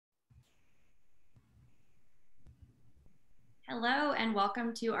Hello and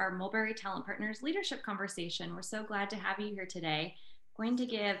welcome to our Mulberry Talent Partners Leadership Conversation. We're so glad to have you here today. I'm going to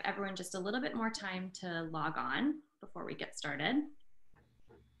give everyone just a little bit more time to log on before we get started.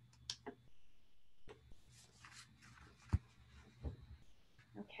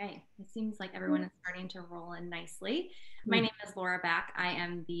 Okay, it seems like everyone is starting to roll in nicely. My name is Laura Back. I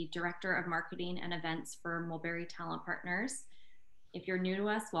am the Director of Marketing and Events for Mulberry Talent Partners. If you're new to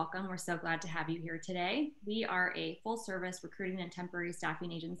us, welcome. We're so glad to have you here today. We are a full-service recruiting and temporary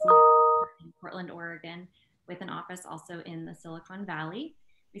staffing agency in Portland, Oregon, with an office also in the Silicon Valley.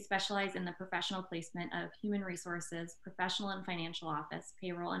 We specialize in the professional placement of human resources, professional and financial office,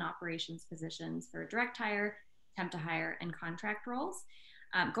 payroll and operations positions for direct hire, temp to hire, and contract roles.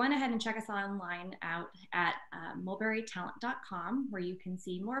 Go ahead and check us online out at mulberrytalent.com, where you can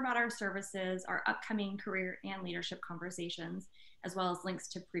see more about our services, our upcoming career and leadership conversations, as well as links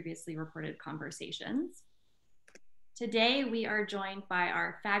to previously reported conversations. Today, we are joined by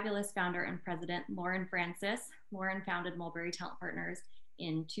our fabulous founder and president, Lauren Francis. Lauren founded Mulberry Talent Partners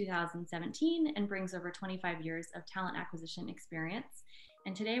in 2017 and brings over 25 years of talent acquisition experience.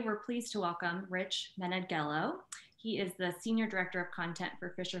 And today, we're pleased to welcome Rich Meneghello. He is the Senior Director of Content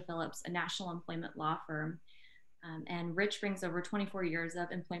for Fisher Phillips, a national employment law firm. And Rich brings over 24 years of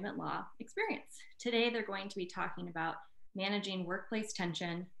employment law experience. Today, they're going to be talking about managing workplace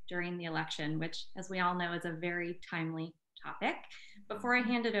tension during the election, which, as we all know, is a very timely topic. Before I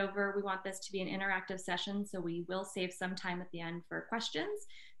hand it over, we want this to be an interactive session, so we will save some time at the end for questions.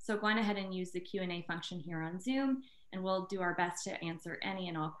 So go on ahead and use the Q&A function here on Zoom, and we'll do our best to answer any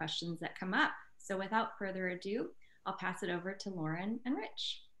and all questions that come up. So without further ado, I'll pass it over to Lauren and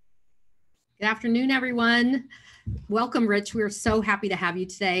Rich. Good afternoon, everyone. Welcome, Rich. We're so happy to have you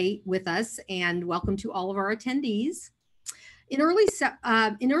today with us, and welcome to all of our attendees. In early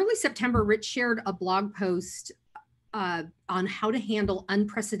September, Rich shared a blog post on how to handle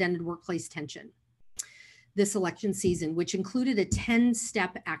unprecedented workplace tension this election season, which included a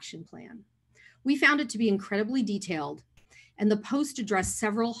 10-step action plan. We found it to be incredibly detailed, and the post addressed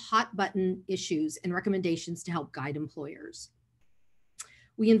several hot-button issues and recommendations to help guide employers.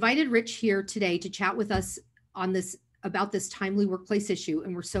 We invited Rich here today to chat with us on about this timely workplace issue,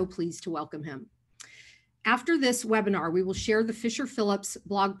 and we're so pleased to welcome him. After this webinar, we will share the Fisher Phillips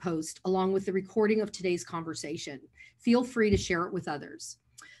blog post along with the recording of today's conversation. Feel free to share it with others.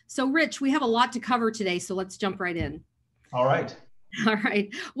 So Rich, we have a lot to cover today, so let's jump right in. All right. All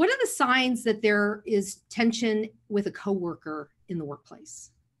right. What are the signs that there is tension with a coworker in the workplace?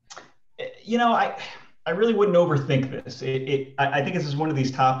 You know, I really wouldn't overthink this. I think this is one of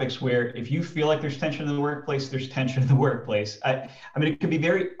these topics where if you feel like there's tension in the workplace, there's tension in the workplace. I mean, it could be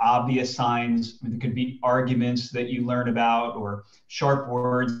very obvious signs. I mean, there could be arguments that you learn about or sharp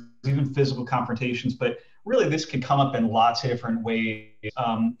words, even physical confrontations. But really, this could come up in lots of different ways.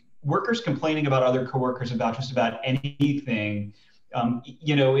 Workers complaining about other coworkers about just about anything.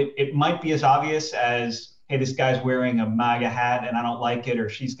 You know, it might be as obvious as, hey, this guy's wearing a MAGA hat and I don't like it, or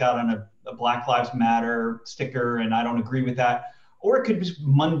she's got on a Black Lives Matter sticker and I don't agree with that. Or it could be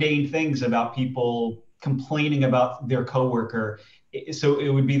mundane things about people complaining about their coworker. So it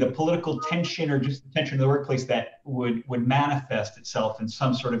would be the political tension or just the tension in the workplace that would manifest itself in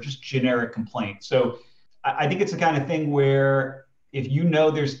some sort of just generic complaint. So I think it's the kind of thing where if you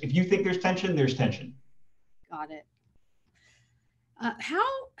think there's tension, there's tension. Got it.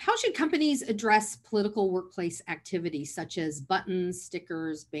 How should companies address political workplace activities such as buttons,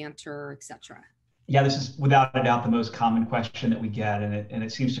 stickers, banter, etc.? Yeah, this is without a doubt the most common question that we get, and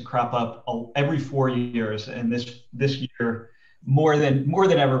it seems to crop up every 4 years, and this year more than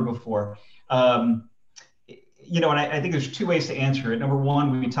ever before. You know, and I think there's two ways to answer it. Number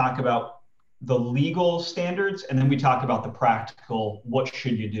one, we talk about the legal standards, and then we talk about the practical, what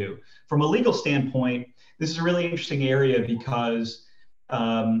should you do? From a legal standpoint, this is a really interesting area because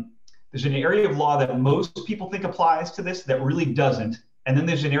there's an area of law that most people think applies to this that really doesn't. And then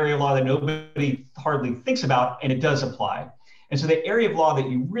there's an area of law that nobody hardly thinks about, and it does apply. And so the area of law that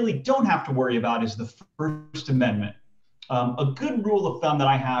you really don't have to worry about is the First Amendment. A good rule of thumb that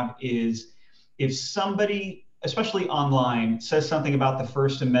I have is if somebody, especially online, says something about the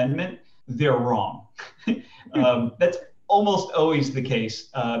First Amendment, they're wrong. That's almost always the case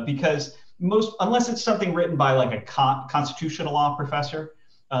because unless it's something written by like a constitutional law professor,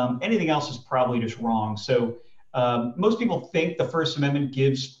 anything else is probably just wrong. So most people think the First Amendment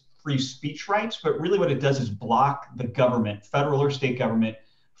gives free speech rights, but really what it does is block the government, federal or state government,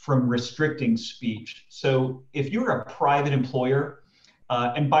 from restricting speech. So if you're a private employer,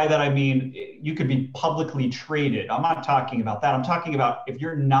 and by that I mean you could be publicly traded. I'm not talking about that. I'm talking about if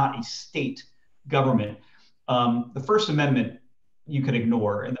you're not a state government. The First Amendment you could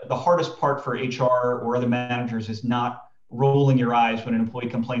ignore. And the hardest part for HR or other managers is not rolling your eyes when an employee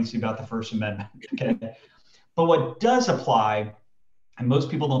complains to you about the First Amendment. Okay. But what does apply, and most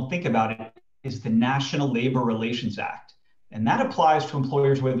people don't think about it, is the National Labor Relations Act. And that applies to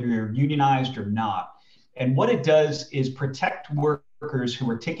employers whether you're unionized or not. And what it does is protect workers who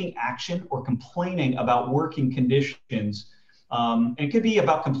are taking action or complaining about working conditions. And it could be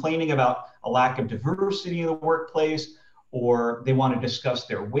about complaining about a lack of diversity in the workplace, or they want to discuss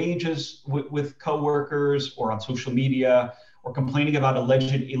their wages with coworkers or on social media, or complaining about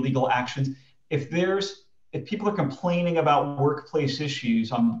alleged illegal actions. If people are complaining about workplace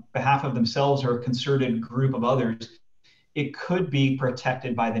issues on behalf of themselves or a concerted group of others, it could be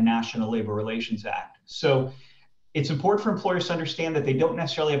protected by the National Labor Relations Act. So it's important for employers to understand that they don't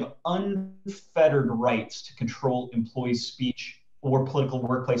necessarily have unfettered rights to control employees' speech or political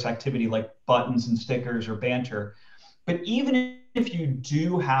workplace activity like buttons and stickers or banter. But even if you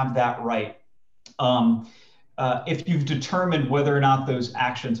do have that right, if you've determined whether or not those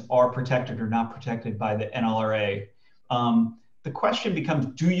actions are protected or not protected by the NLRA, the question becomes,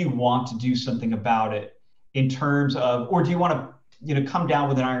 do you want to do something about it in terms of, or do you want to come down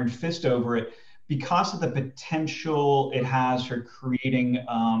with an iron fist over it because of the potential it has for creating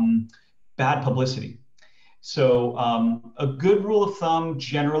bad publicity? So a good rule of thumb,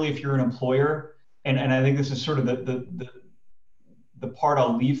 generally, if you're an employer, and I think this is sort of the part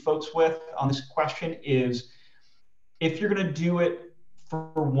I'll leave folks with on this question is, if you're going to do it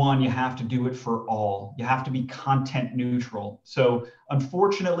for one, you have to do it for all. You have to be content neutral. So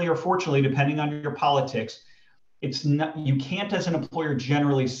unfortunately or fortunately, depending on your politics, it's not, you can't as an employer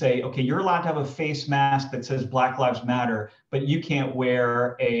generally say, okay, you're allowed to have a face mask that says Black Lives Matter, but you can't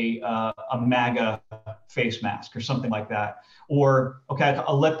wear a MAGA face mask or something like that. Or, okay,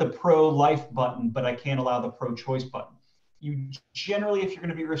 I'll let the pro-life button, but I can't allow the pro-choice button. You generally, if you're going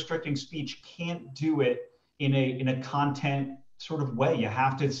to be restricting speech, can't do it in a content sort of way. You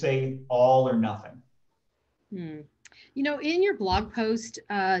have to say all or nothing. In your blog post,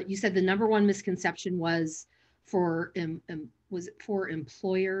 you said the number one misconception was for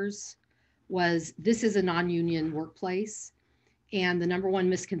employers was this is a non-union workplace, and the number one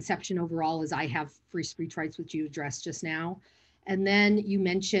misconception overall is I have free speech rights, which you addressed just now. And then you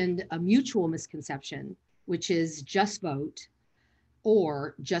mentioned a mutual misconception, which is just vote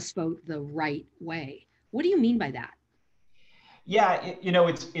or just vote the right way. What do you mean by that? Yeah,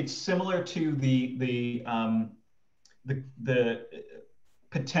 it's similar to the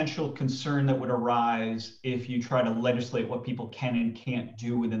potential concern that would arise if you try to legislate what people can and can't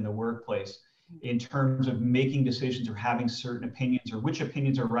do within the workplace in terms of making decisions or having certain opinions, or which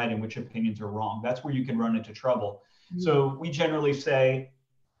opinions are right and which opinions are wrong. That's where you can run into trouble. Mm-hmm. So we generally say,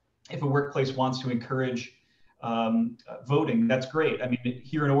 if a workplace wants to encourage voting, that's great. I mean,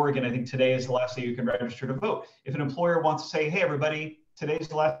 here in Oregon, I think today is the last day you can register to vote. If an employer wants to say, hey, everybody, today's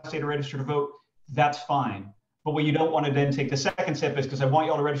the last day to register to vote, that's fine. But what you don't want to then take the second step is, because I want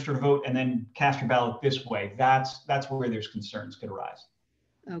you all to register to vote and then cast your ballot this way. That's where there's concerns could arise.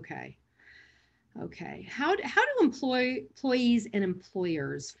 Okay. How do employees and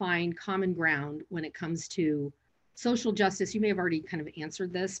employers find common ground when it comes to social justice? You may have already kind of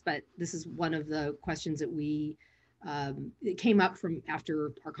answered this, but this is one of the questions that it came up from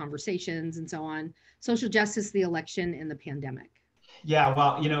after our conversations and so on. Social justice, the election, and the pandemic. Yeah,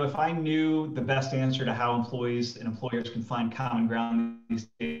 well, if I knew the best answer to how employees and employers can find common ground these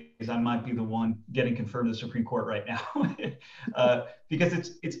days, I might be the one getting confirmed to the Supreme Court right now,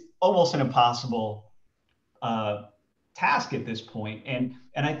 because it's almost an impossible task at this point. And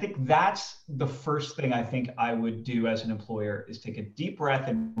I think that's the first thing I think I would do as an employer, is take a deep breath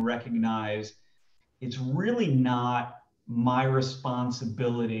and recognize it's really not my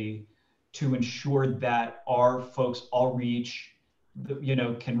responsibility to ensure that our folks all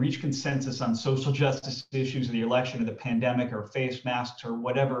can reach consensus on social justice issues of the election or the pandemic or face masks or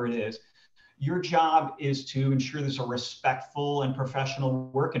whatever it is. Your job is to ensure there's a respectful and professional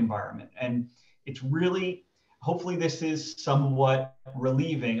work environment. And it's really, hopefully this is somewhat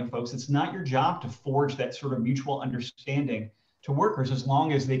relieving of folks. It's not your job to forge that sort of mutual understanding to workers, as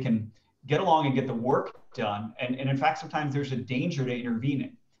long as they can get along and get the work done. And in fact, sometimes there's a danger to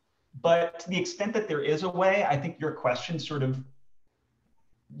intervening. But to the extent that there is a way, I think your question sort of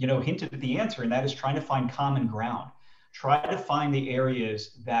hinted at the answer, and that is trying to find common ground. Try to find the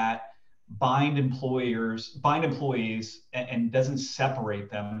areas that bind employees and doesn't separate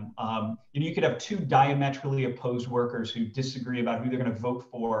them. You could have two diametrically opposed workers who disagree about who they're going to vote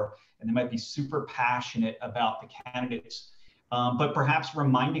for, and they might be super passionate about the candidates. But perhaps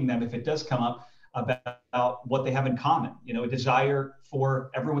reminding them, if it does come up, about what they have in common, a desire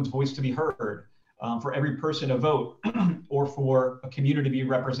for everyone's voice to be heard, for every person to vote, or for a community to be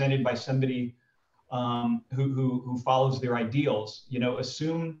represented by somebody who follows their ideals.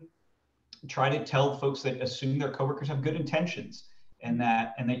 Try to tell folks that assume their coworkers have good intentions, and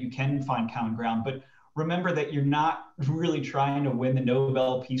that you can find common ground. But remember that you're not really trying to win the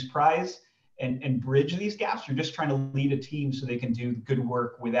Nobel Peace Prize and bridge these gaps. You're just trying to lead a team so they can do good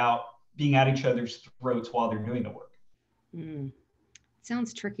work without being at each other's throats while they're doing the work.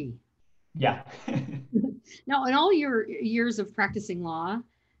 Sounds tricky. Yeah. Now, in all your years of practicing law,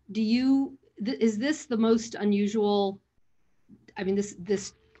 is this the most unusual? I mean,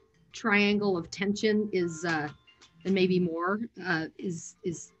 this triangle of tension is, and maybe more, is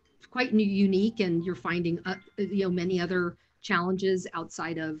quite unique, and you're finding, many other challenges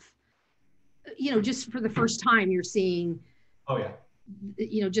outside of, just for the first time you're seeing, oh yeah,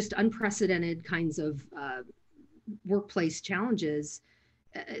 just unprecedented kinds of workplace challenges.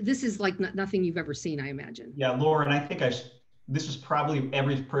 This is like nothing you've ever seen, I imagine. Yeah, Laura, and I think this is probably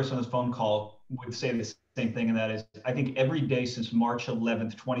every person on this phone call would say the same thing, and that is, I think every day since March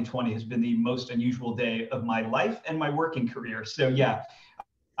 11th, 2020 has been the most unusual day of my life and my working career. So yeah,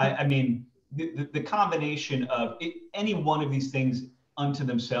 I mean, the combination of any one of these things unto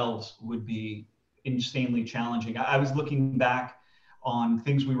themselves would be insanely challenging. I was looking back on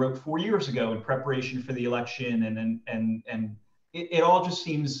things we wrote 4 years ago in preparation for the election, and it all just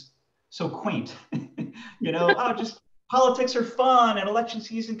seems so quaint. Just politics are fun, and election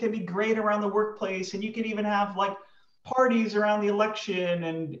season can be great around the workplace, and you can even have like parties around the election,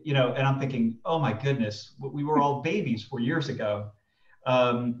 and I'm thinking, oh my goodness, we were all babies 4 years ago.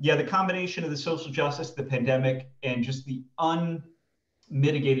 The combination of the social justice, the pandemic, and just the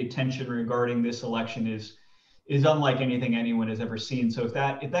unmitigated tension regarding this election is unlike anything anyone has ever seen. So if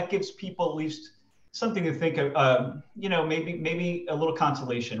that gives people at least something to think of, maybe a little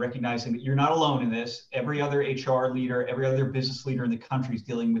consolation, recognizing that you're not alone in this. Every other HR leader, every other business leader in the country is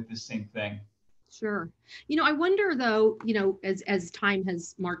dealing with the same thing. Sure. I wonder though, as time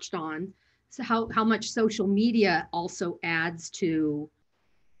has marched on, so how much social media also adds to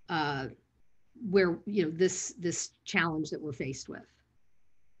where, this challenge that we're faced with.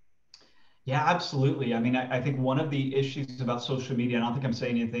 Yeah, absolutely. I mean, I think one of the issues about social media, and I don't think I'm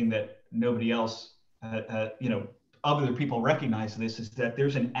saying anything that nobody else, other people recognize this, is that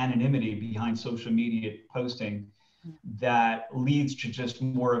there's an anonymity behind social media posting that leads to just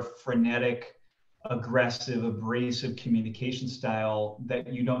more of frenetic, aggressive, abrasive communication style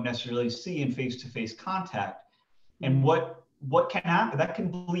that you don't necessarily see in face-to-face contact. And what can happen, that can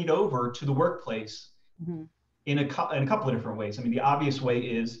bleed over to the workplace in a couple of different ways. I mean, the obvious way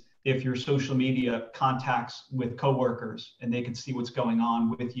is if your social media contacts with coworkers and they can see what's going on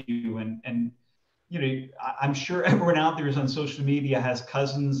with you, and I'm sure everyone out there is on social media has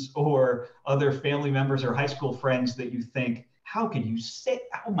cousins or other family members or high school friends that you think, how can you say,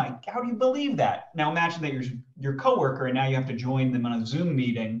 oh my, how do you believe that? Now imagine that you're your coworker and now you have to join them on a Zoom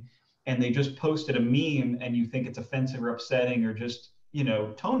meeting and they just posted a meme and you think it's offensive or upsetting or just,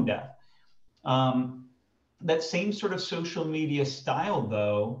 tone deaf. That same sort of social media style,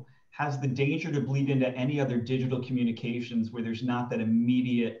 though, has the danger to bleed into any other digital communications where there's not that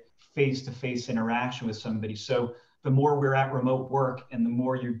immediate face-to-face interaction with somebody. So the more we're at remote work and the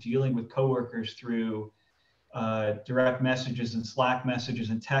more you're dealing with coworkers through direct messages and Slack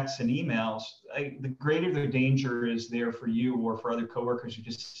messages and texts and emails, the greater the danger is there for you or for other coworkers who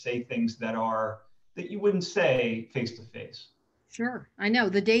just say things that you wouldn't say face-to-face. Sure. I know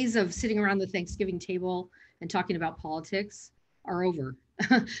the days of sitting around the Thanksgiving table and talking about politics are over.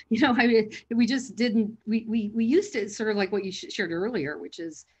 I mean, we just didn't, we used to, sort of like what you shared earlier, which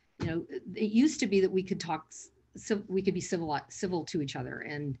is, it used to be that we could talk, so we could be civil to each other,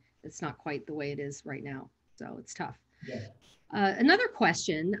 and it's not quite the way it is right now. So it's tough. Yeah. Another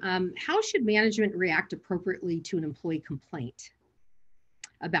question, how should management react appropriately to an employee complaint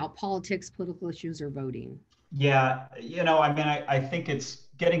about politics, political issues, or voting? Yeah, I mean, I think it's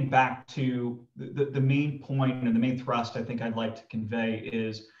getting back to the main point and the main thrust I think I'd like to convey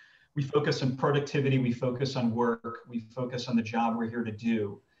is we focus on productivity, we focus on work, we focus on the job we're here to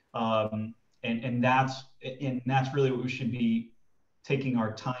do. And that's really what we should be taking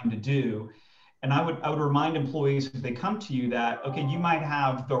our time to do. And I would remind employees if they come to you that, okay, you might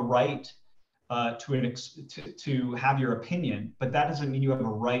have the right to have your opinion, but that doesn't mean you have a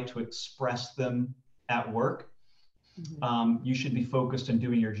right to express them at work. You should be focused on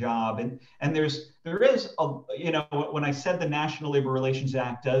doing your job. And there is when I said the National Labor Relations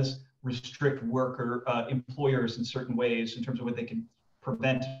Act does restrict employers in certain ways in terms of what they can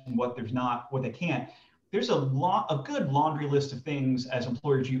prevent and what there's not, what they can't. There's a good laundry list of things as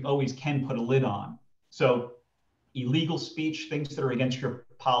employers you always can put a lid on. So illegal speech, things that are against your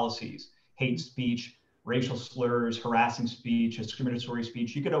policies, hate speech, racial slurs, harassing speech, discriminatory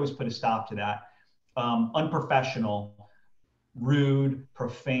speech, you could always put a stop to that. Unprofessional, rude,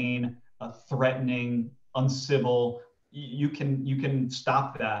 profane, threatening, uncivil, you can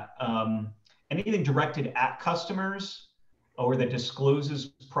stop that. Anything directed at customers or that discloses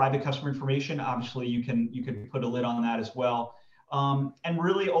private customer information, obviously you could put a lid on that as well. And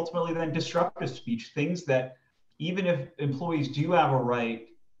really ultimately then disruptive speech, things that even if employees do have a right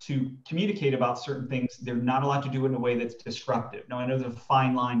to communicate about certain things, they're not allowed to do it in a way that's disruptive. Now, I know there's a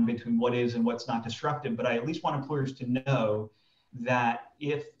fine line between what is and what's not disruptive, but I at least want employers to know that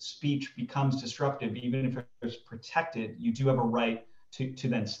if speech becomes disruptive, even if it's protected, you do have a right to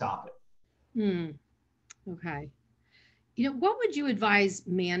then stop it. Okay. What would you advise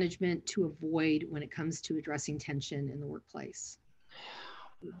management to avoid when it comes to addressing tension in the workplace?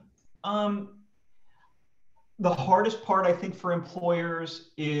 The hardest part, I think, for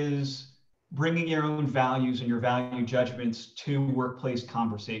employers is bringing your own values and your value judgments to workplace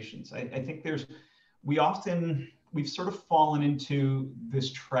conversations. I think we've sort of fallen into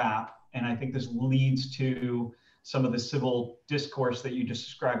this trap, and I think this leads to some of the civil discourse that you just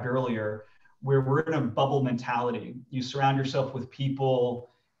described earlier, where we're in a bubble mentality. You surround yourself with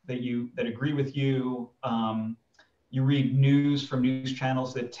people that agree with you. You read news from news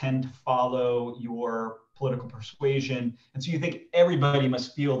channels that tend to follow your political persuasion, and so you think everybody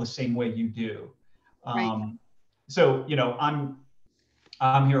must feel the same way you do. Right. So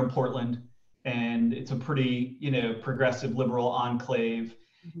I'm here in Portland, and it's a pretty progressive liberal enclave.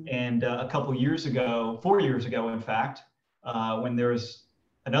 Mm-hmm. And a couple years ago, 4 years ago, in fact, when there was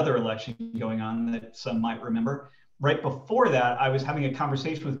another election going on that some might remember, right before that, I was having a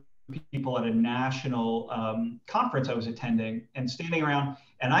conversation with people at a national conference I was attending and standing around,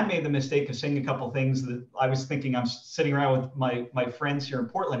 and I made the mistake of saying a couple of things that I was thinking I'm sitting around with my friends here in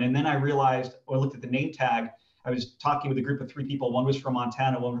Portland, and then I realized, when I looked at the name tag, I was talking with a group of 3 people. One was from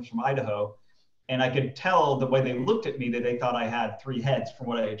Montana, one was from Idaho, and I could tell the way they looked at me that they thought I had 3 heads from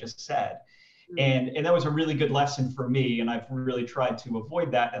what I had just said. And that was a really good lesson for me, and I've really tried to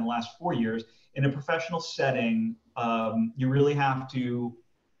avoid that in the last 4 years. In a professional setting, you really have to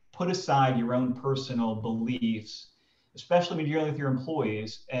put aside your own personal beliefs, especially when you're dealing with your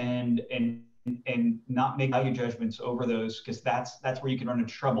employees, and not make value judgments over those, because that's where you can run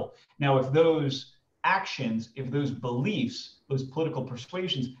into trouble. Now, if those actions, if those beliefs, those political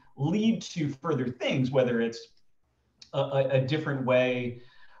persuasions lead to further things, whether it's a different way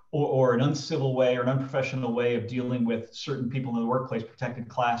or an uncivil way or an unprofessional way of dealing with certain people in the workplace, protected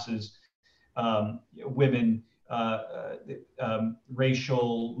classes, women,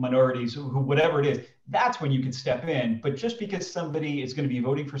 racial minorities, whatever it is, that's when you can step in. But just because somebody is going to be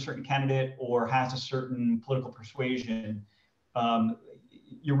voting for a certain candidate or has a certain political persuasion,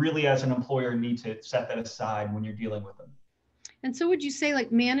 you really, as an employer, need to set that aside when you're dealing with them. And so would you say,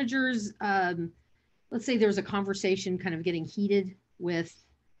 like, managers, let's say there's a conversation kind of getting heated with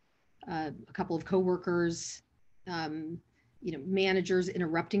a couple of coworkers, managers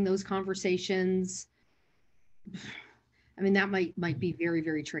interrupting those conversations. I mean, that might be very,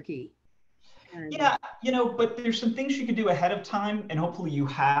 very tricky. Yeah, but there's some things you could do ahead of time, and hopefully you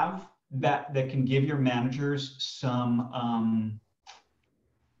have that can give your managers some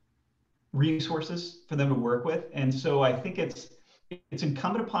resources for them to work with. And so I think it's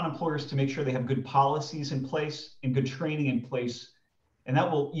incumbent upon employers to make sure they have good policies in place and good training in place, and that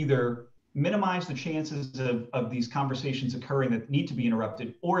will either minimize the chances of these conversations occurring that need to be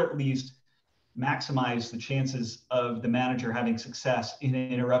interrupted, or at least maximize the chances of the manager having success in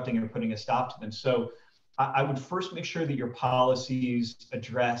interrupting or putting a stop to them. So I would first make sure that your policies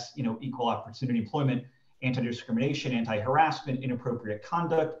address, equal opportunity employment, anti-discrimination, anti-harassment, inappropriate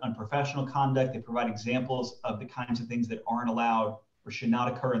conduct, unprofessional conduct. They provide examples of the kinds of things that aren't allowed or should not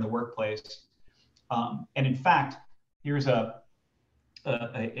occur in the workplace. And in fact, here's a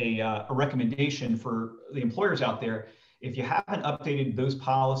recommendation for the employers out there. If you haven't updated those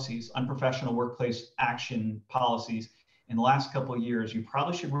policies, unprofessional workplace action policies, in the last couple of years, you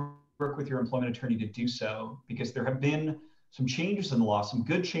probably should work with your employment attorney to do so, because there have been some changes in the law, some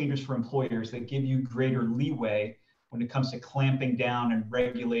good changes for employers that give you greater leeway when it comes to clamping down and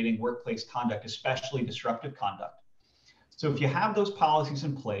regulating workplace conduct, especially disruptive conduct. So if you have those policies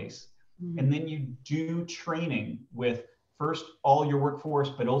in place, and then you do training with first all your workforce,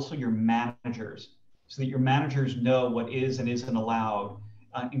 but also your managers, so that your managers know what is and isn't allowed,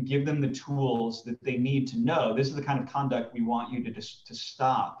 and give them the tools that they need to know this is the kind of conduct we want you to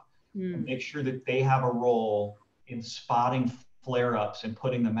stop, and make sure that they have a role in spotting flare-ups and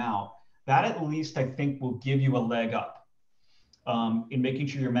putting them out. That at least I think will give you a leg up in making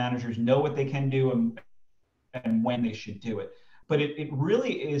sure your managers know what they can do and when they should do it. But it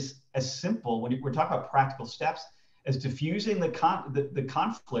really is as simple when we're talking about practical steps as diffusing the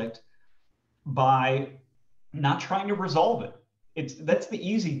conflict by not trying to resolve it. That's the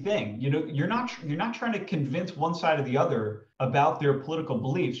easy thing. You're not trying to convince one side or the other about their political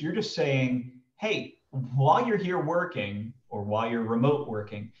beliefs. You're just saying, hey, while you're here working or while you're remote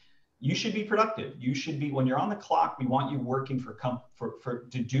working, you should be productive. You should be, when you're on the clock, we want you working to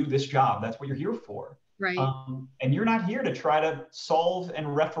do this job. That's what you're here for. Right. And you're not here to try to solve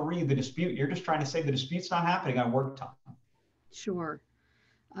and referee the dispute. You're just trying to say the dispute's not happening on work time. Sure.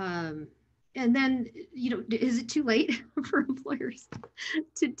 And then, is it too late for employers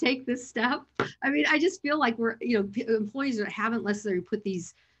to take this step? I mean, I just feel like employees that haven't necessarily put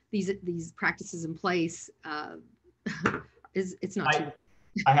these practices in place. It's not too late.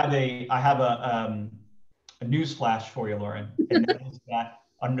 I have a news flash for you, Lauren, and that is that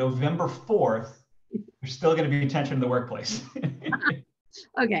on November 4th, there's still going to be tension in the workplace.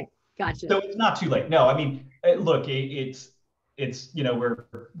 Okay, gotcha. So it's not too late. No, I mean, look, it's we're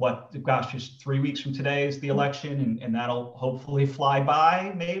just 3 weeks from today is the election, and that'll hopefully fly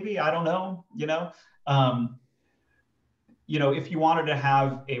by. Maybe, I don't know. If you wanted to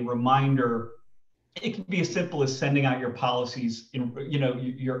have a reminder, it can be as simple as sending out your policies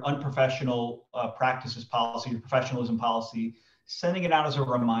your unprofessional practices policy, your professionalism policy, sending it out as a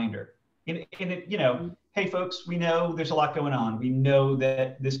reminder. Hey folks, we know there's a lot going on. We know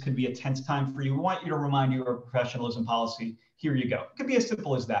that this could be a tense time for you. We want you to remind you of our professionalism policy. Here you go. It could be as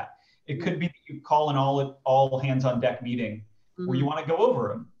simple as that. It could be that you call an all hands on deck meeting where you want to go over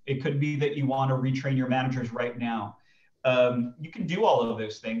them. It could be that you want to retrain your managers right now. You can do all of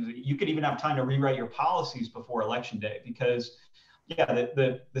those things. You could even have time to rewrite your policies before election day, because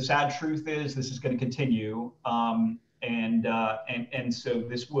the sad truth is this is going to continue. And so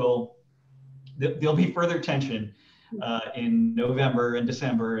there'll be further tension in November and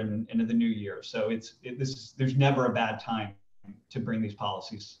December and into the new year. So there's never a bad time to bring these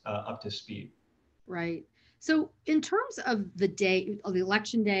policies up to speed. Right. So in terms of the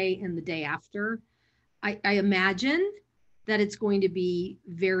election day and the day after, I imagine that it's going to be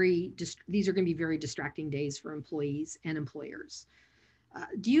these are going to be very distracting days for employees and employers. I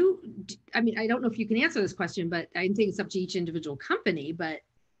don't know if you can answer this question, but I think it's up to each individual company, but,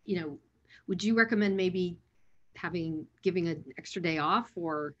 would you recommend maybe giving an extra day off,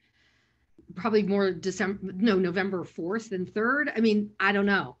 or probably more November 4th than 3rd? I mean, I don't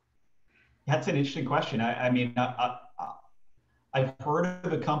know. That's an interesting question. I've heard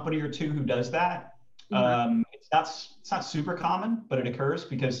of a company or two who does that. Mm-hmm. It's not super common, but it occurs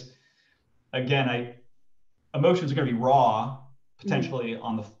because, again, emotions are going to be raw potentially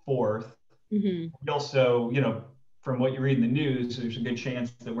on the 4th. Mm-hmm. We also, from what you read in the news, there's a good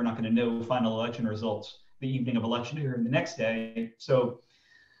chance that we're not going to know final election results the evening of election day or the next day. So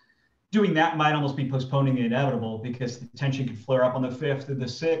doing that might almost be postponing the inevitable, because the tension could flare up on the 5th or the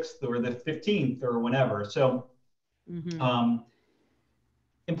 6th or the 15th or whenever. So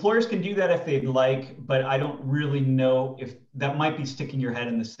employers can do that if they'd like, but I don't really know if that might be sticking your head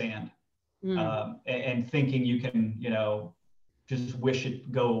in the sand and thinking you can, just wish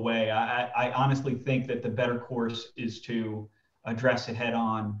it go away. I honestly think that the better course is to address it head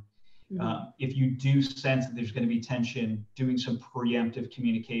on. If you do sense that there's going to be tension, doing some preemptive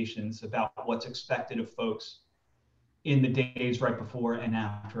communications about what's expected of folks in the days right before and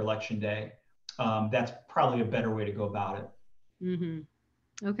after election day, that's probably a better way to go about it. Mm-hmm.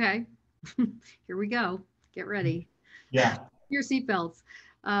 Okay. Here we go. Get ready. Yeah. Your seatbelts.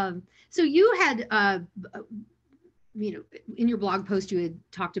 So you had, in your blog post, you had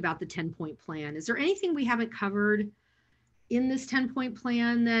talked about the 10-point plan. Is there anything we haven't covered in this 10-point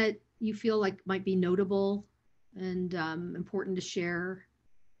plan that you feel like might be notable and important to share?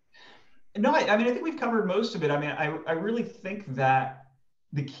 No, I think we've covered most of it. I really think that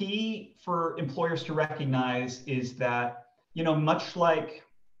the key for employers to recognize is that, much like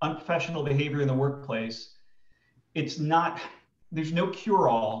unprofessional behavior in the workplace, there's no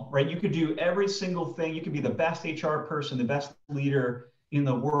cure-all, right? You could do every single thing. You could be the best HR person, the best leader in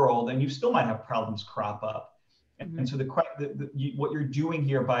the world, and you still might have problems crop up. And so what you're doing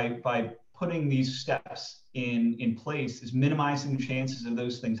here by putting these steps in place is minimizing the chances of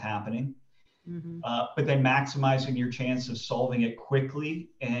those things happening, but then maximizing your chance of solving it quickly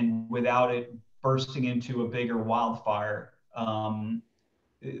and without it bursting into a bigger wildfire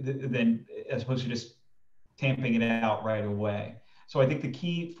than as opposed to just tamping it out right away. So I think the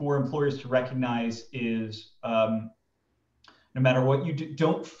key for employers to recognize is no matter what you do,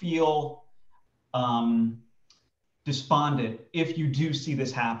 don't feel despondent if you do see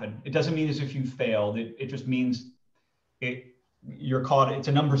this happen. It doesn't mean as if you failed. It just means you're caught. It's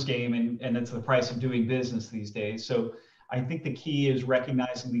a numbers game, and it's the price of doing business these days. So I think the key is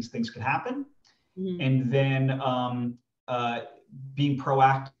recognizing these things could happen, and then being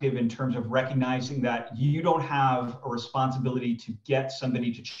proactive in terms of recognizing that you don't have a responsibility to get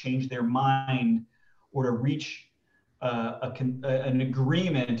somebody to change their mind or to reach an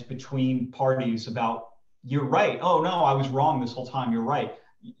agreement between parties about, you're right. Oh, no, I was wrong this whole time. You're right.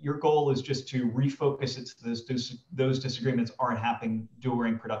 Your goal is just to refocus it so those disagreements aren't happening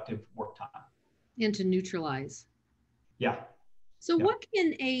during productive work time. And to neutralize. Yeah. So what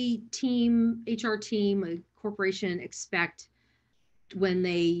can a team, HR team, a corporation expect when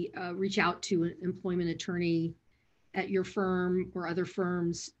they reach out to an employment attorney at your firm or other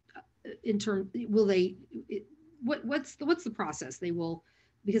firms? In terms, will they? What's the process? They will,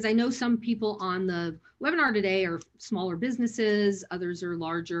 because I know some people on the webinar today are smaller businesses, others are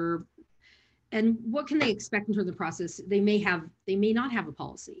larger. And what can they expect in terms of the process? They may not have a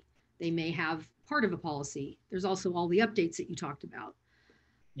policy. They may have part of a policy. There's also all the updates that you talked about.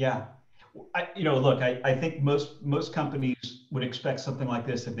 Yeah. Look, I think most companies would expect something like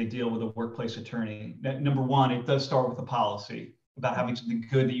this if they deal with a workplace attorney. Number one, it does start with a policy about having something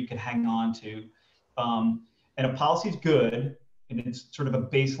good that you can hang on to. And a policy is good, and it's sort of a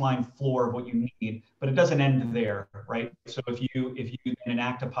baseline floor of what you need, but it doesn't end there, right? So if you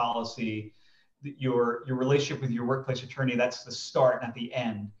enact a policy, your relationship with your workplace attorney, that's the start, not the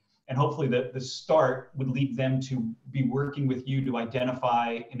end. And hopefully the start would lead them to be working with you to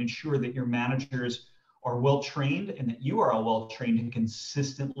identify and ensure that your managers are well trained and that you are well trained to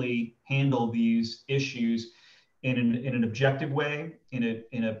consistently handle these issues in an objective way,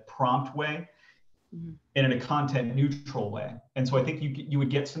 in a prompt way, and in a content neutral way. And so I think you would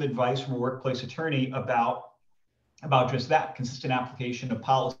get some advice from a workplace attorney about just that, consistent application of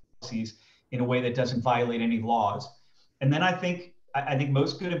policies in a way that doesn't violate any laws. And then I think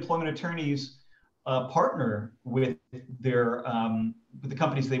most good employment attorneys partner with with the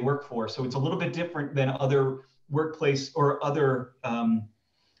companies they work for. So it's a little bit different than other workplace or other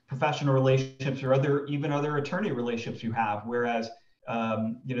professional relationships or even other attorney relationships you have. Whereas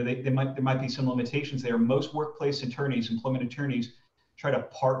there might be some limitations there. Most workplace attorneys, employment attorneys, try to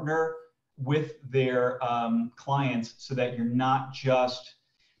partner with their clients so that you're not just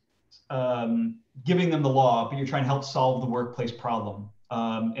giving them the law, but you're trying to help solve the workplace problem.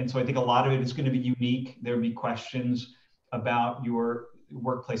 And so I think a lot of it is going to be unique. There will be questions about your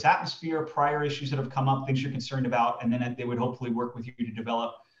workplace atmosphere, prior issues that have come up, things you're concerned about, and then they would hopefully work with you to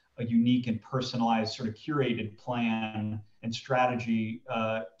develop a unique and personalized, sort of curated plan and strategy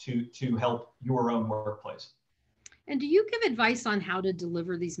to help your own workplace. And do you give advice on how to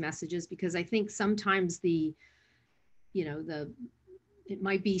deliver these messages? Because I think sometimes it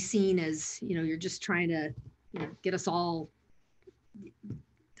might be seen as, you're just trying to, get us all,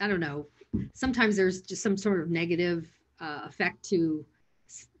 I don't know. Sometimes there's just some sort of negative effect to,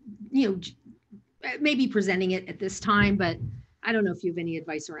 maybe presenting it at this time, but I don't know if you have any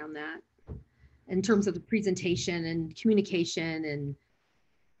advice around that in terms of the presentation and communication and.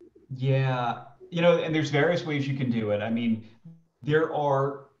 Yeah, and there's various ways you can do it. I mean, there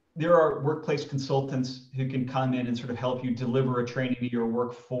are workplace consultants who can come in and sort of help you deliver a training to your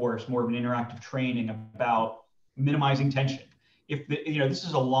workforce, more of an interactive training about minimizing tension. If this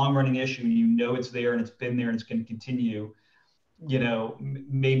is a long-running issue and it's there and it's been there and it's going to continue,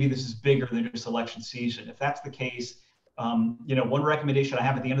 maybe this is bigger than just election season. If that's the case, one recommendation I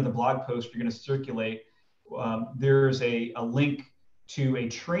have at the end of the blog post you're going to circulate, there's a link to a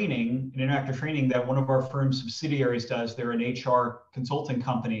training, an interactive training that one of our firm's subsidiaries does. They're an HR consulting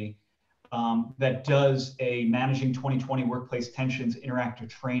company that does a Managing 2020 Workplace Tensions interactive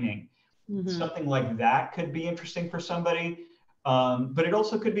training. Mm-hmm. Something like that could be interesting for somebody, but it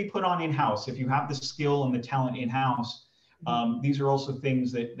also could be put on in-house. If you have the skill and the talent in-house, these are also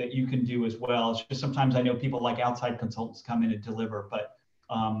things that you can do as well. It's just sometimes I know people like outside consultants come in and deliver, but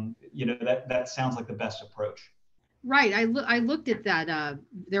that sounds like the best approach. Right. I looked at that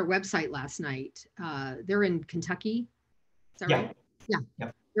their website last night. They're in Kentucky. Is that right? Yeah.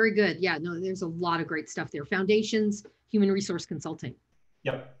 Yep. Very good. Yeah. No, there's a lot of great stuff there. Foundations, human resource consulting.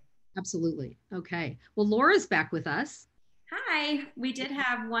 Yep. Absolutely. Okay. Well, Laura's back with us. Hi. We did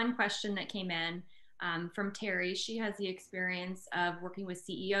have one question that came in from Terry. She has the experience of working with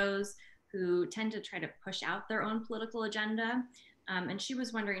CEOs who tend to try to push out their own political agenda. And she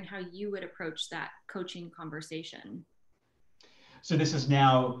was wondering how you would approach that coaching conversation. So this is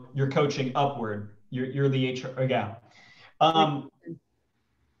now you're coaching upward. You're the HR. Yeah. Um,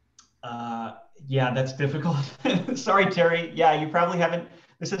 yeah, that's difficult. Sorry, Terry. Yeah, you probably haven't.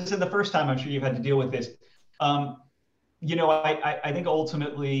 This isn't the first time I'm sure you've had to deal with this. I think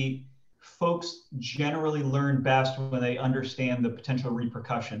ultimately folks generally learn best when they understand the potential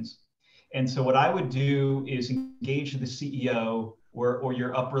repercussions. And so what I would do is engage the CEO or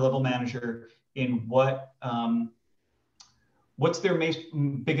your upper level manager in what's their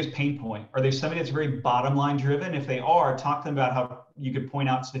biggest pain point? Are they somebody that's very bottom line driven? If they are, talk to them about how you could point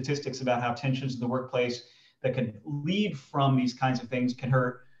out statistics about how tensions in the workplace that could lead from these kinds of things can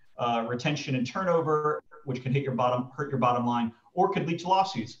hurt retention and turnover, which could hurt your bottom line, or could lead to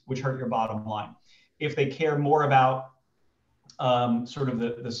lawsuits, which hurt your bottom line. If they care more about sort of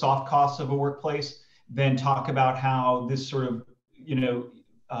the soft costs of a workplace, then talk about how this sort of,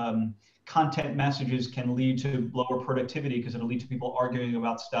 content messages can lead to lower productivity because it'll lead to people arguing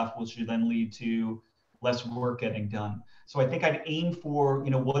about stuff, which should then lead to less work getting done. So I think I'd aim for,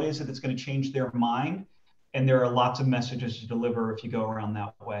 what is it that's going to change their mind? And there are lots of messages to deliver if you go around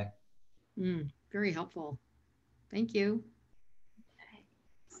that way. Very helpful. Thank you.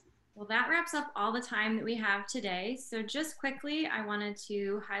 Well, that wraps up all the time that we have today. So just quickly, I wanted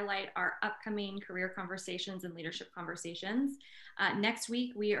to highlight our upcoming career conversations and leadership conversations. Next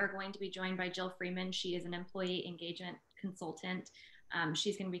week, we are going to be joined by Jill Freeman. She is an employee engagement consultant.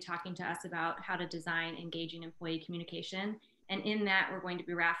 She's going to be talking to us about how to design engaging employee communication. And in that, we're going to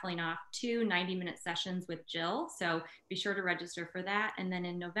be raffling off 2 90-minute sessions with Jill. So be sure to register for that. And then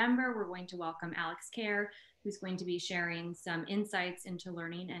in November, we're going to welcome Alex Kerr, who's going to be sharing some insights into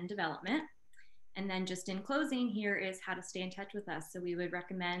learning and development. And then just in closing, here is how to stay in touch with us. So we would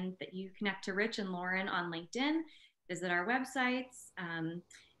recommend that you connect to Rich and Lauren on LinkedIn, visit our websites,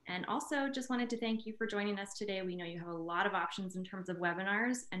 and also just wanted to thank you for joining us today. We know you have a lot of options in terms of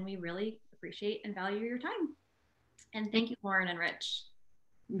webinars, and we really appreciate and value your time. And thank you, Lauren and Rich.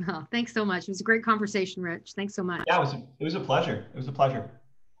 Oh, thanks so much. It was a great conversation, Rich. Thanks so much. Yeah, it was a pleasure. It was a pleasure.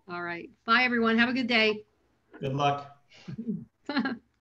 All right. Bye, everyone. Have a good day. Good luck.